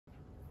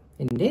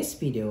In this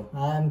video,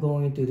 I am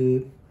going to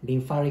do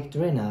lymphatic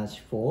drainage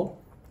for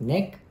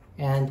neck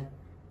and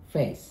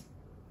face.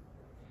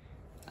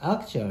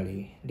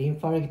 Actually,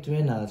 lymphatic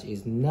drainage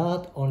is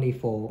not only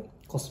for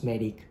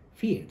cosmetic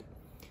field.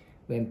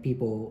 When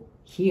people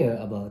hear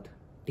about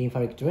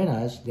lymphatic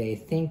drainage, they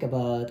think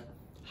about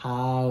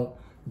how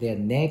their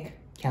neck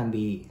can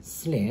be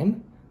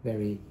slim,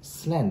 very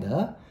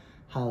slender,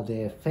 how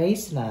their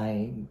face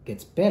line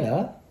gets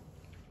better.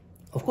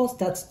 Of course,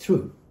 that's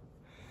true.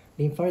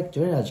 Lymphatic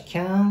drainage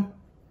can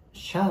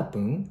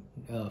sharpen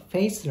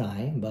face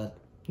line, but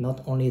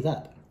not only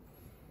that.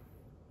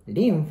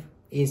 Lymph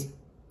is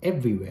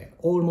everywhere,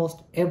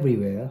 almost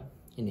everywhere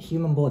in the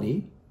human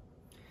body.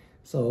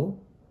 So,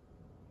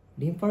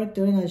 lymphatic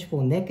drainage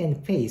for neck and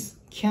face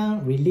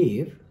can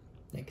relieve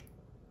like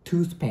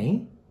tooth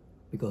pain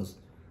because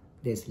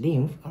there's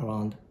lymph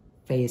around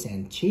face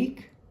and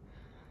cheek.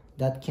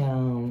 That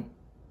can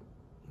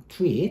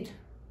treat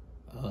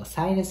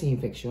sinus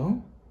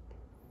infection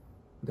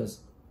because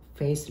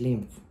face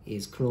lymph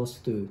is close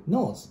to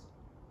nose.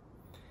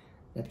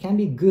 That can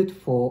be good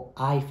for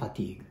eye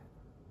fatigue.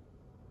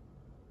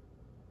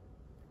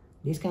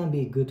 This can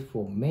be good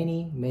for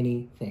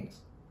many things.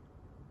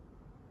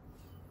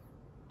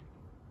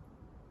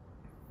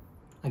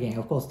 Again,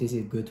 of course, this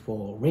is good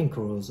for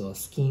wrinkles or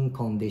skin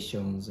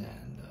conditions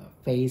and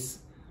face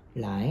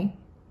line.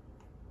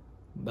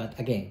 But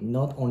again,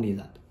 not only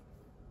that.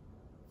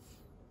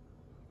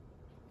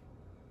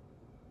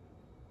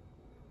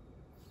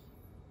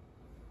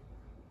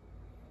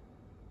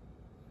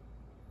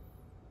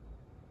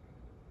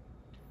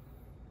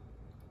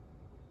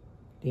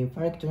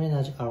 Lymphatic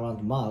drainage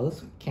around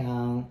mouth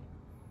can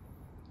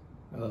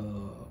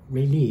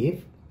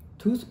relieve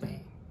tooth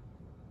pain.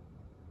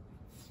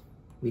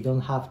 We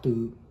don't have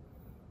to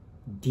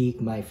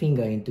dig my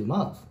finger into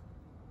mouth.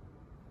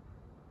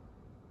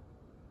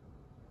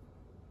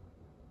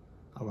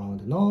 Around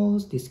the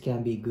nose, this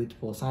can be good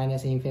for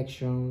sinus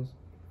infections.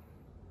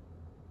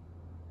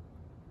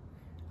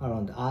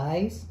 Around the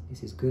eyes,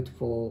 this is good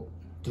for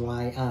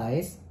dry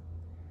eyes,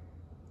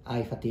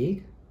 eye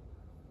fatigue.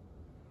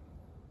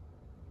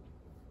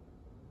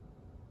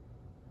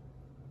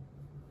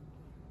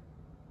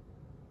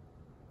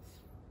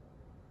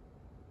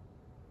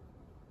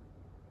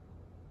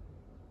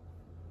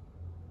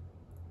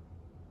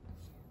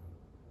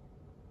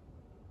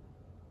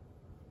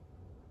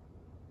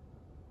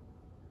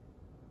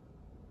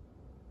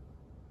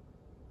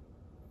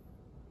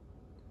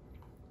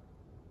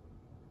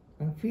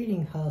 I'm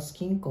feeling how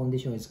skin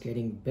condition is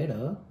getting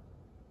better,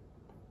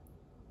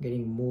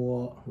 getting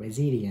more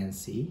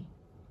resiliency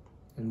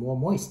and more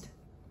moist.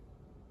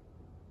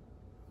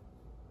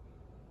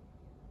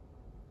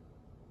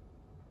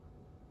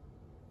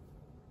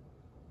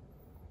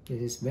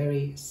 This is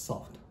very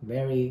soft,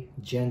 very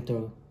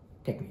gentle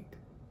technique.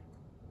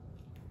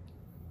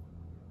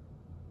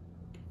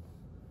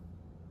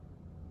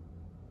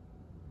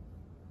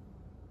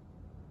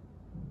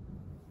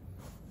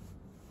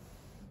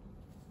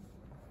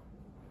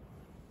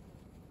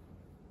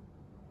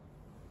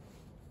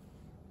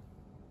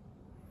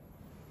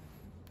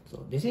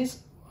 So this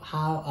is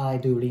how I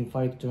do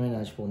lymphatic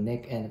drainage for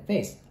neck and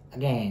face.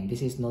 Again,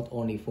 this is not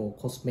only for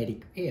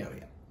cosmetic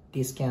area.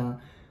 This can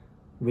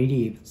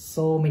relieve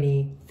so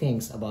many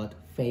things about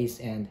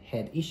face and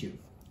head issue.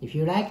 If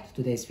you liked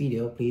today's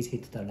video, please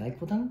hit the like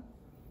button,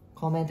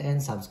 comment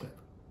and subscribe.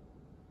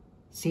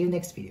 See you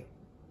next video.